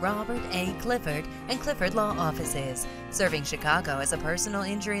by Robert A. Clifford and Clifford Law Offices, serving Chicago as a personal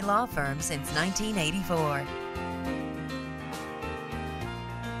injury law firm since 1984.